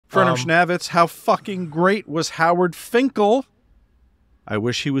Schnavitz, how fucking great was Howard Finkel? I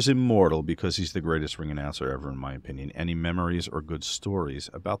wish he was immortal because he's the greatest ring announcer ever, in my opinion. Any memories or good stories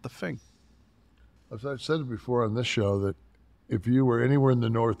about the Fink? As I've said before on this show, that if you were anywhere in the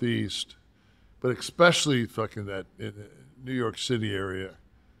Northeast, but especially fucking that in the New York City area,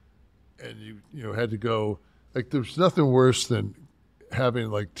 and you had to go, like, there's nothing worse than having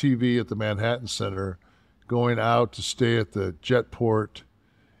like TV at the Manhattan Center, going out to stay at the Jetport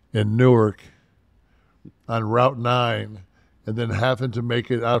in Newark on Route 9, and then having to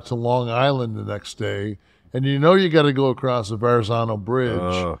make it out to Long Island the next day, and you got to go across the Verrazano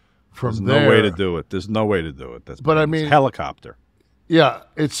Bridge. From There's no way to do it. There's no way to do it. But I mean, helicopter. Yeah,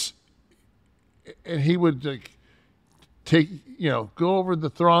 and he would like take, go over the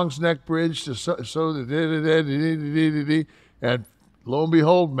Throngs Neck Bridge to so the and lo and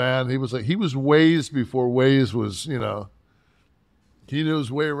behold, man, he was Waze before Waze was, he knew his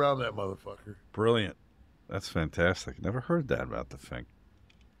way around that motherfucker. Brilliant. That's fantastic. Never heard that about the Fink.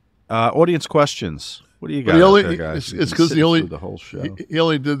 Audience questions. What do you got out there, guys? It's because the whole show. He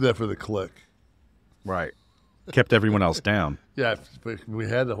only did that for the Kliq. Right. Kept everyone else down. Yeah, but we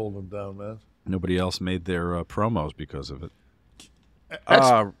had to hold them down, man. Nobody else made their promos because of it.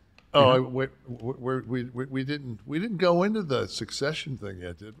 We didn't go into the Succession thing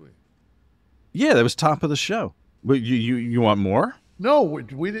yet, did we? Yeah, that was top of the show. But you want more? No,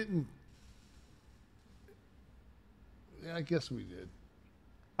 we didn't. Yeah, I guess we did.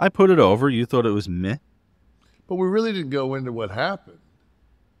 I put it over. You thought it was meh. But we really didn't go into what happened.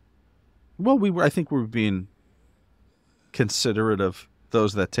 Well, I think we're being considerate of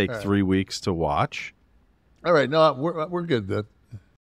those that take 3 weeks to watch. All right, no, we're good then.